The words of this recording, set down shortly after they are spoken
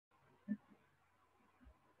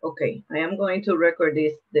Okay, I am going to record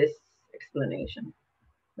this explanation.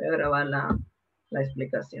 Voy a grabar la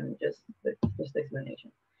explicación, just the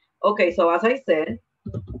explanation. Okay, so as I said,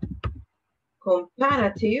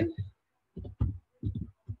 comparative,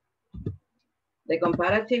 the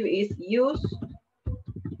comparative is used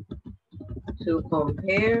to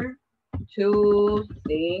compare two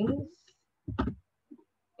things.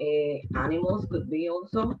 Animals could be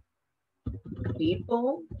also,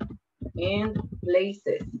 people and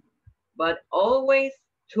places, but always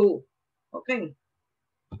two. Okay.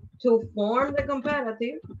 To form the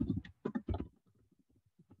comparative,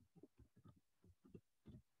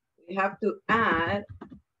 we have to add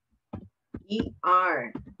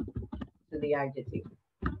ER to the adjective.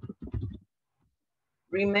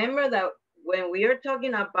 Remember that when we are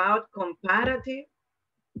talking about comparative,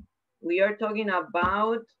 we are talking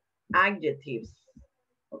about adjectives.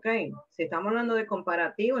 Okay, si estamos hablando de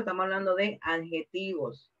comparativo, estamos hablando de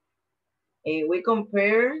adjetivos. We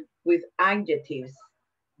compare with adjectives.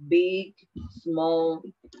 Big, small,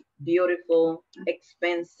 beautiful,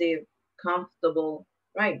 expensive, comfortable,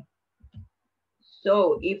 right?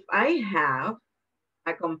 So if I have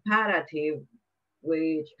a comparative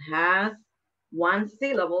which has one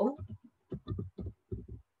syllable,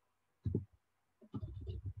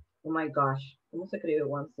 oh my gosh, ¿cómo se escribe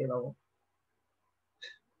one syllable?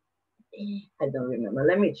 I don't remember.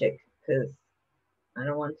 Let me check because I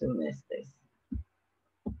don't want to miss this.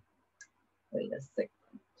 Wait a second.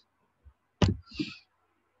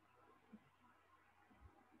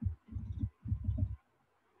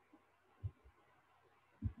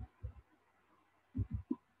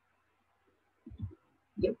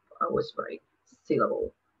 Yep, I was right.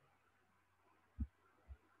 Syllable.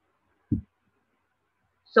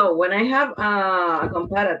 So when I have a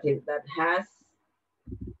comparative that has,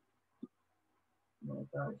 oh my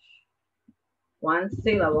gosh, one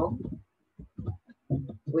syllable,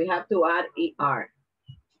 we have to add ER.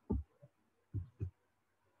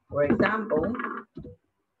 For example,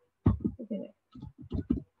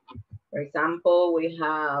 we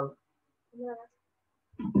have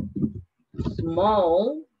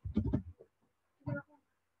small,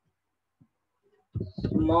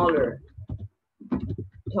 smaller,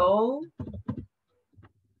 tall,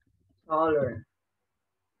 taller.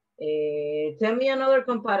 Tell me another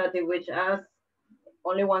comparative which has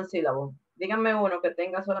only one syllable. Díganme uno que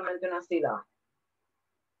tenga solamente una sílaba.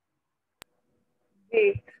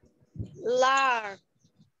 Big. Large.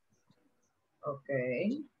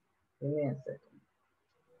 Okay. Give me a second.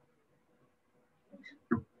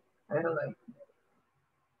 I don't like.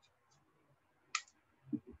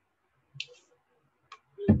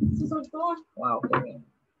 Wow, okay.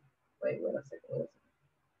 Wait a second.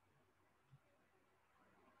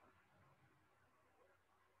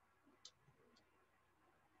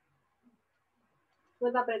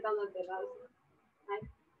 Pues apretando el teclado.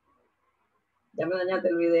 Ya me dañaste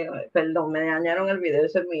el video. Perdón, me dañaron el video.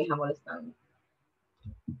 Eso es mi hija molestando.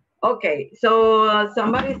 Okay, so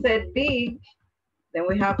somebody said big, then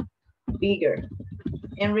we have bigger.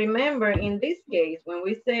 And remember, in this case, when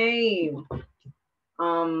we say,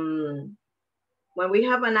 when we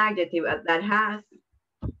have an adjective that has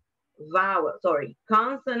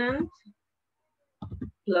consonant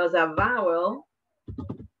plus a vowel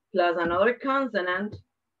plus another consonant,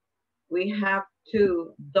 we have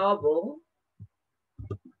to double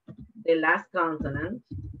the last consonant,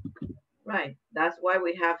 right? That's why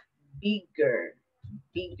we have bigger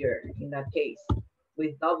in that case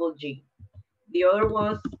with double G. The other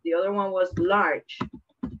one was large.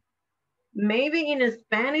 Maybe in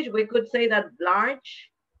Spanish we could say that large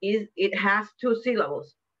it has two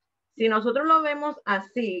syllables. Si nosotros lo vemos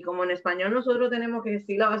así, como en español nosotros tenemos que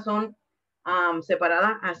sílabas son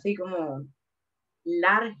separadas así como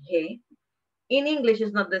large. In English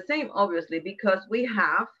it's not the same, obviously, because we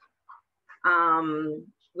have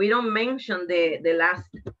we don't mention the last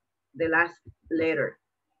letter.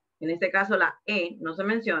 En este caso la E no se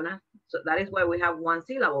menciona, so that is why we have one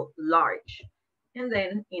syllable, large. And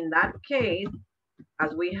then in that case,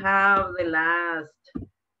 as we have the last,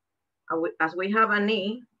 as we have an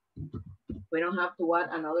E, we don't have to add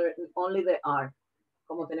another, only the R.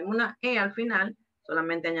 Como tenemos una E al final,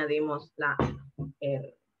 solamente añadimos la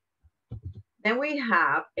R. Then we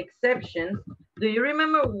have exceptions. Do you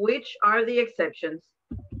remember which are the exceptions?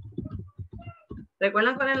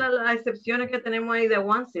 ¿Recuerdan cuáles son las excepciones que tenemos ahí de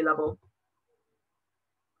one syllable?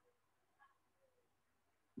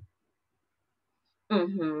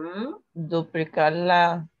 Duplicar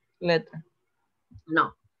la letra.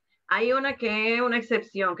 No. Hay una que es una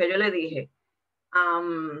excepción que yo le dije.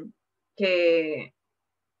 Que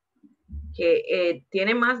que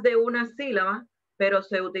tiene más de una sílaba, pero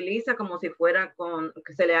se utiliza como si fuera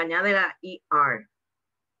que se le añade la ER.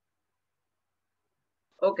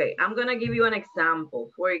 Okay, I'm gonna give you an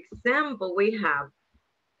example. For example, we have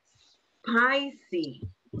spicy,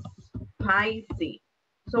 spicy.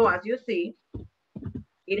 So as you see,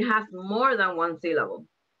 it has more than one syllable.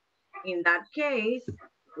 In that case,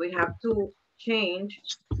 we have to change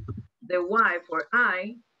the Y for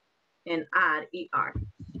I and add ER,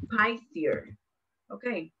 spicier,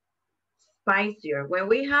 okay? Spicier. When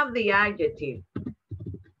we have the adjective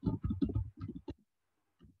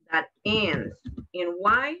that ends in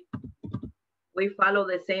Y, we follow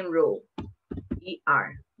the same rule,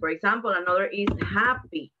 ER. For example, another is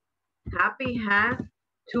happy. Happy has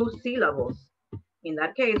 2 syllables. In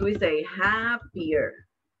that case, we say happier,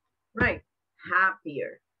 right?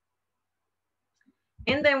 Happier.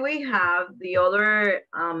 And then we have the other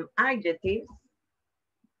adjectives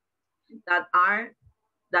that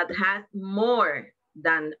has more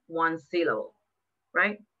than one syllable,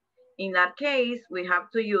 right? In that case, we have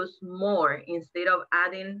to use more instead of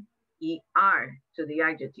adding ER to the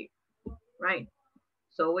adjective, right?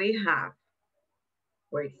 So we have,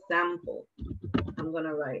 for example, I'm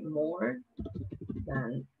gonna write more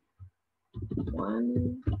than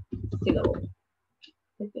one syllable.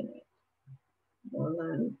 More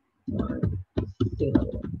than one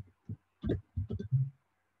syllable.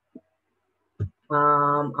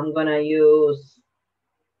 I'm gonna use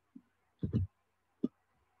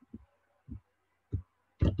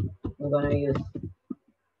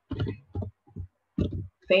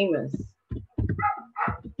famous.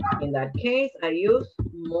 In that case, I use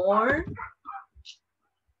more.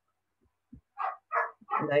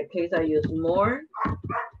 In that case, I use more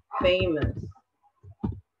famous.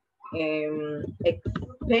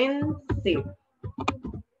 Expensive.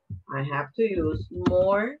 I have to use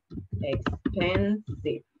more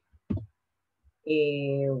expensive.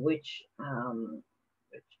 Which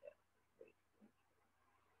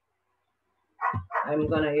I'm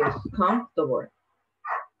gonna use comfortable.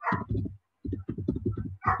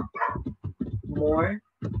 More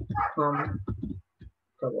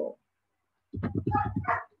comfortable.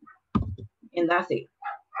 And that's it.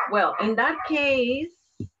 Well, in that case,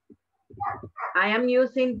 I am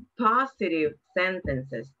using positive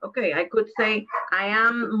sentences. Okay, I could say, I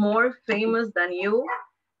am more famous than you.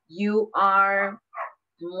 You are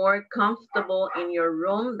more comfortable in your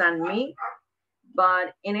room than me.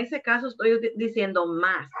 But en ese caso estoy diciendo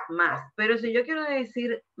más. Pero si yo quiero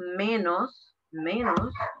decir menos,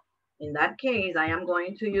 in that case, I am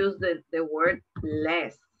going to use the word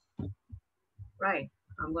less. Right,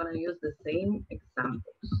 I'm gonna use the same examples.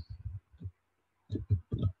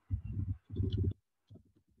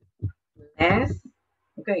 Less,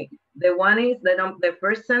 okay, the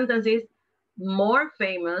first sentence is more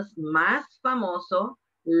famous, más famoso,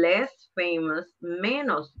 less famous,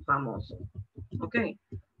 menos famoso. Okay,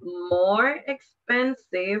 more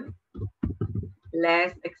expensive,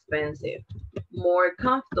 less expensive, more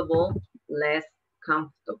comfortable, less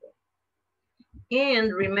comfortable.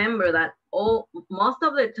 And remember that most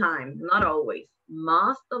of the time, not always,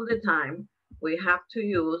 most of the time, we have to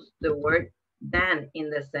use the word than in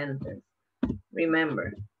the sentence.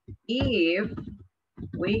 Remember, if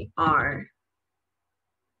we are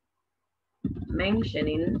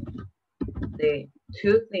mentioning the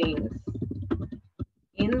two things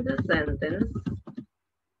in the sentence,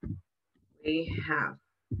 we have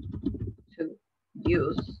to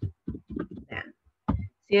use than.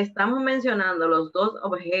 Si estamos mencionando los dos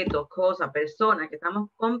objetos, cosa, persona que estamos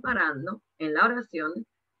comparando en la oración,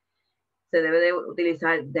 se debe de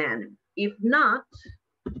utilizar than. If not,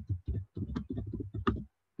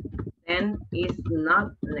 then is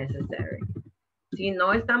not necessary. Si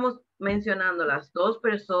no estamos mencionando las dos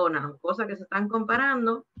personas, cosas que se están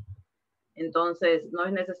comparando, entonces no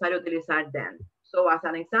es necesario utilizar than. So as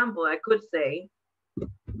an example, I could say,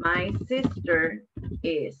 my sister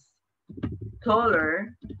is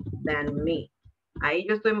taller than me. Ahí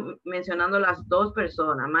yo estoy mencionando las dos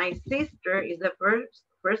personas. My sister is the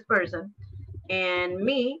first person and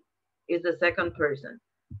me is the second person.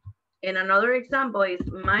 And another example is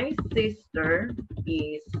my sister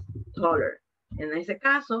is taller. En ese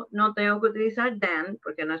caso, no tengo que utilizar than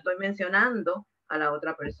porque no estoy mencionando a la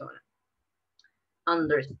otra persona.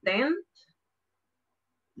 Understand?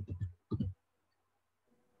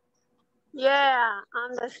 Yeah,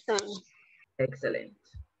 understand. Excellent.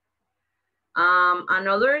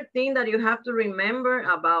 Another thing that you have to remember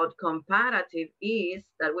about comparative is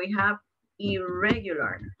that we have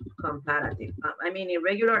irregular comparative.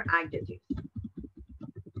 Irregular adjectives.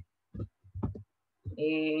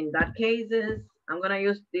 In that cases, I'm gonna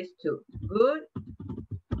use these two. Good,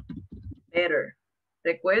 better.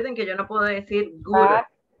 Recuerden que yo no puedo decir good.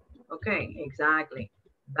 Okay, exactly.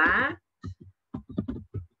 Bad,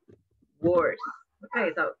 worse.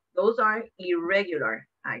 Okay, so those are irregular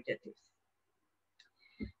adjectives.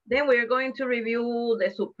 Then we're going to review the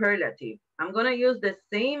superlative. I'm gonna use the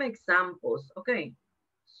same examples, okay?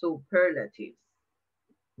 Superlatives.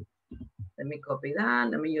 Let me copy that.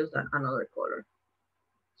 Let me use another color.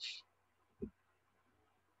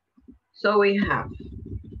 So we have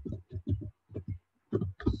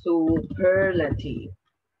superlative.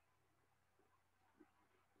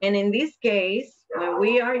 And in this case, when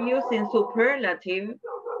we are using superlative,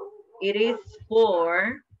 it is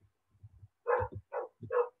for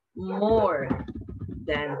more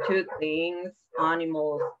than two things,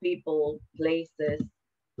 animals, people, places.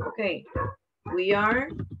 Okay, we are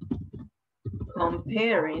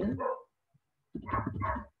comparing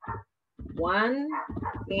one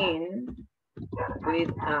thing with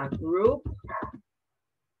a group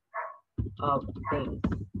of things.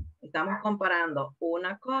 Estamos comparando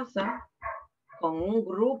una cosa con un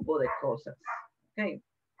grupo de cosas. Okay.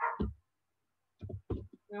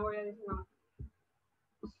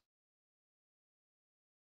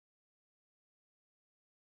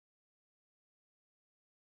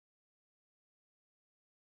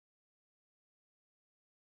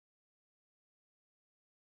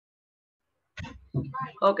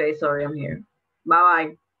 Okay, sorry, I'm here.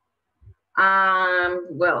 Bye-bye.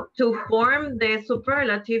 Well, to form the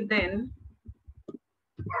superlative then,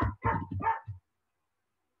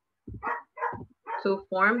 to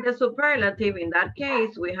form the superlative, in that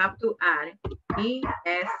case, we have to add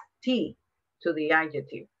est to the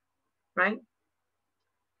adjective, right?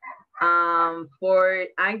 For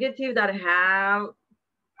adjectives that have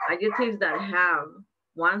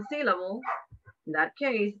one syllable, in that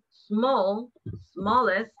case, small,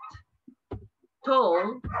 smallest,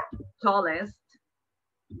 tall, tallest,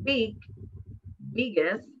 big,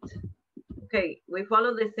 biggest. Okay, we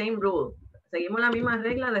follow the same rule. Seguimos la misma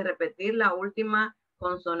regla de repetir la última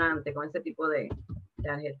consonante con ese tipo de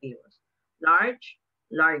adjetivos. Large,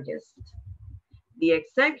 largest. The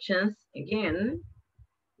exceptions, again,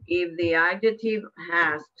 if the adjective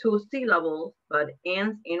has two syllables but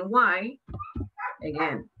ends in Y,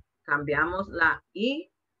 again, cambiamos la Y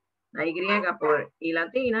por I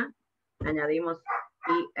latina, añadimos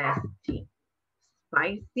EST.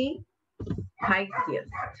 Spicy, spiciest.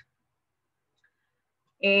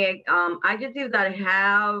 Adjectives that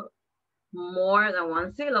have more than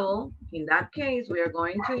one syllable, in that case, we are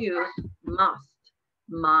going to use must,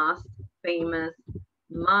 famous,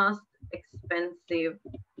 must, expensive,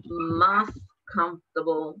 must,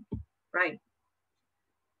 comfortable, right?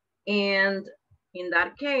 And in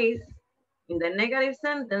that case, in the negative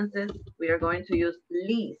sentences, we are going to use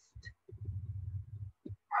least.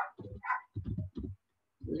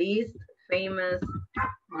 Least famous,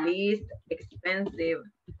 least expensive,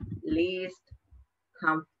 least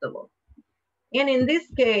comfortable. And in this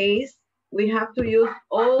case, we have to use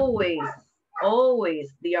always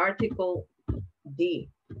the article D.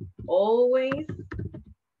 Always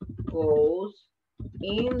goes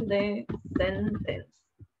in the sentence.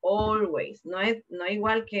 Always. No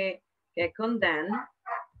igual que con then,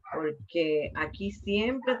 porque aquí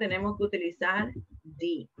siempre tenemos que utilizar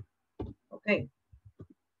D. Okay.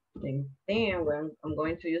 Then I'm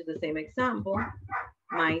going to use the same example.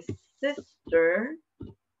 My sister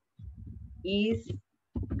is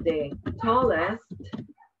the tallest.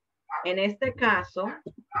 En este caso,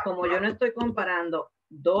 como yo no estoy comparando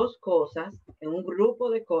dos cosas, en un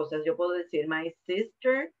grupo de cosas, yo puedo decir, my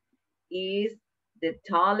sister is the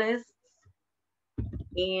tallest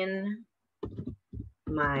in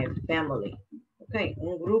my family. Okay,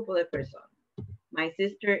 un grupo de personas. My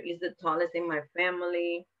sister is the tallest in my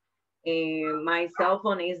family. My cell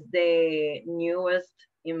phone is the newest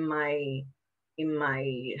in my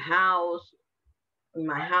house.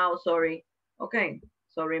 Sorry. Okay,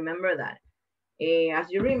 so remember that. As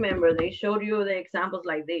you remember, they showed you the examples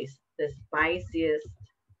like this: the spiciest,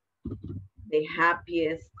 the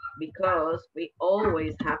happiest, because we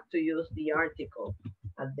always have to use the article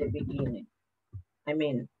at the beginning. I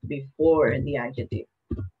mean, before the adjective.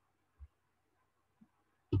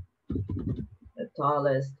 The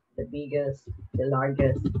tallest, the biggest, the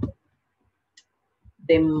largest,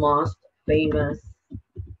 the most famous,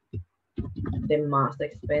 the most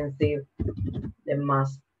expensive, the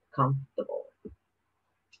most comfortable.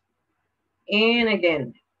 And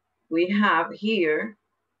again, we have here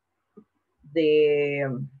the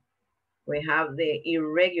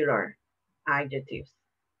irregular adjectives.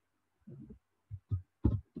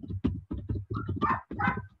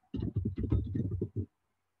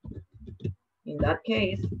 that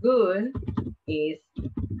case, good is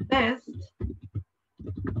best,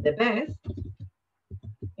 the best,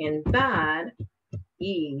 and bad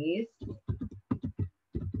is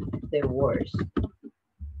the worst.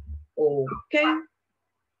 Okay.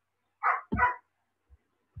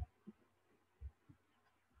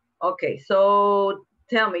 Okay, so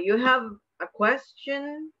tell me, you have a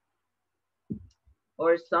question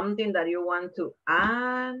or something that you want to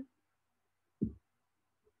add?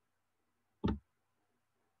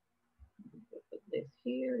 Put this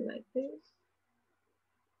here like this.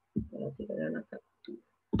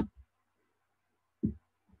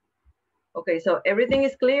 Okay, so everything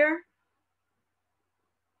is clear?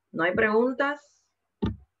 ¿No hay preguntas?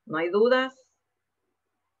 ¿No hay dudas?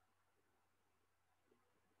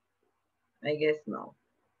 I guess no.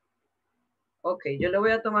 Ok, yo le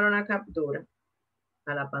voy a tomar una captura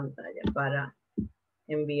a la pantalla para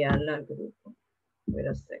enviarla al grupo. Wait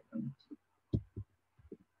a second.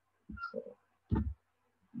 So,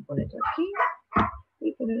 poner esto aquí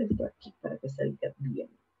y poner esto aquí para que salga bien.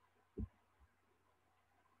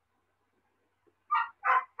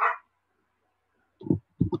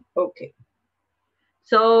 Okay.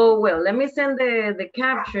 So, well, let me send the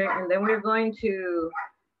capture and then we're going to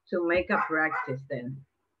make a practice then.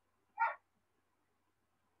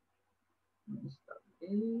 Stop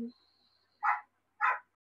this.